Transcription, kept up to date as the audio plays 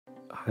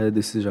Hi,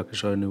 this is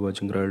Rakesh and you're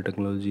watching Royal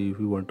Technology. If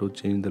you want to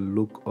change the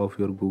look of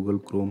your Google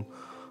Chrome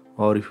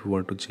or if you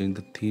want to change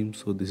the theme,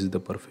 so this is the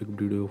perfect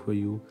video for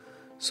you.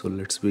 So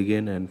let's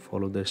begin and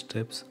follow the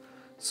steps.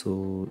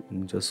 So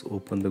just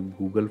open the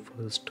Google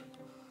first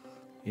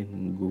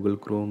in Google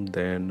Chrome,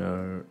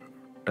 then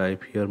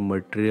type here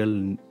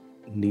material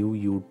new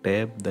you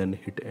tab, then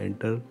hit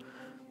enter,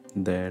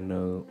 then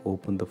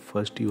open the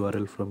first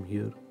URL from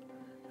here,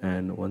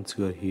 and once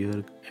you are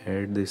here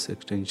add this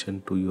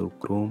extension to your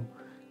Chrome.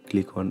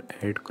 Click on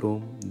add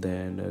Chrome,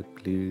 then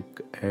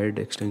click add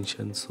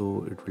extension,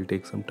 so it will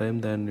take some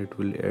time, then it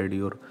will add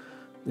your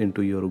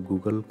into your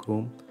Google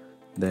Chrome.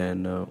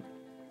 Then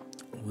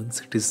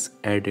once it is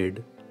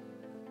added,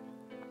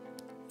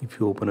 if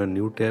you open a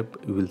new tab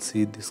you will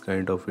see this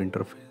kind of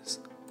interface.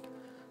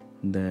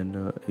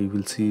 Then you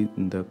will see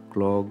the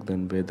clock,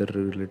 then weather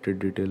related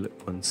detail,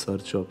 one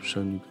search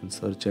option, you can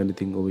search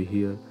anything over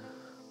here,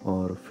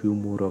 or a few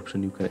more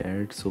options you can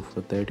add. So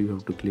for that you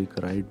have to click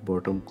right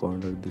bottom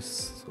corner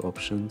this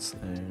options,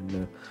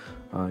 and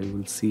you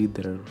will see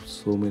there are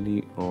so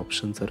many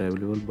options are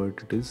available,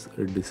 but it is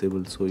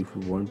disabled. So if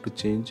you want to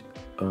change,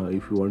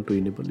 if you want to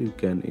enable, you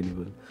can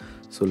enable.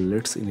 So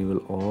let's enable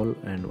all,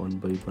 and one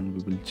by one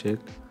we will check.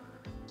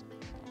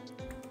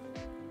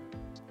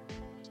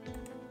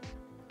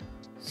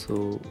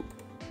 So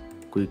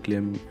quickly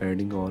I'm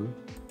adding all,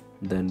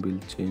 then we'll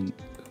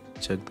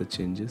check the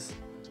changes.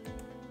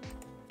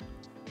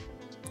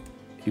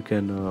 You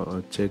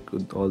can check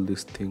all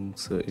these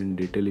things in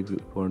detail if you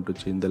want to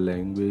change the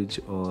language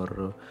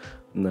or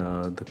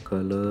the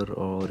color,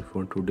 or if you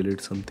want to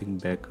delete something,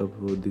 backup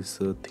this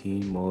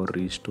theme or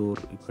restore,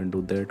 you can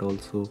do that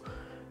also.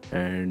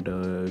 And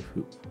if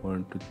you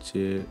want to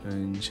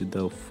change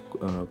the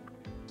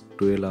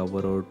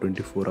 12-hour or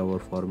 24-hour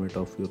format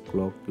of your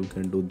clock, you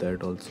can do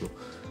that also.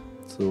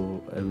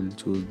 So I will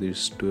choose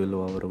this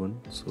 12-hour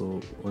one. So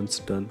once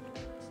done,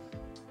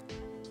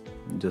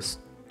 just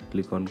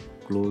click on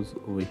close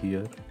over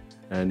here,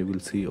 and you will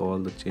see all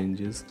the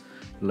changes.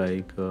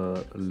 Like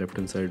left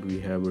hand side we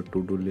have a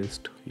to-do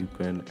list, you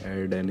can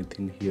add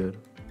anything here.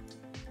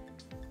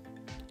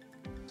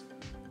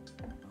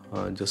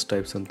 Just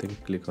type something,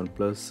 click on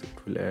plus,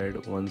 it will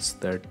add. Once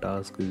that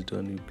task is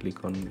done, you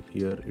click on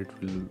here, it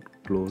will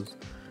close.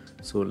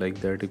 So like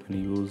that you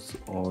can use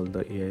all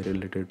the AI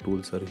related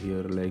tools are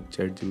here, like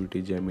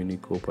ChatGPT, Gemini,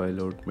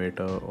 Copilot,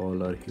 Meta,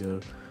 all are here,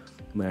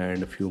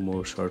 and a few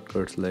more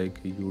shortcuts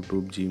like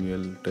YouTube,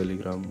 Gmail,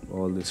 Telegram,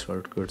 all these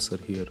shortcuts are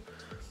here.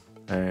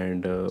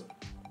 And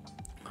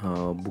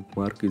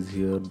bookmark is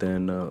here,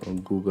 then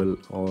Google,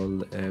 all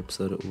the apps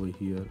are over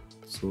here.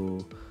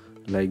 So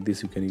like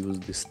this you can use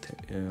this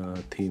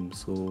theme.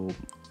 So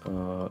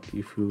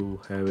if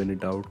you have any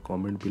doubt,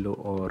 comment below,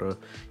 or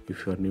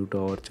if you are new to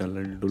our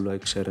channel, do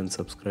like, share and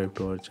subscribe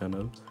to our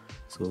channel.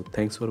 So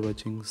thanks for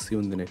watching, see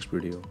you in the next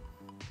video.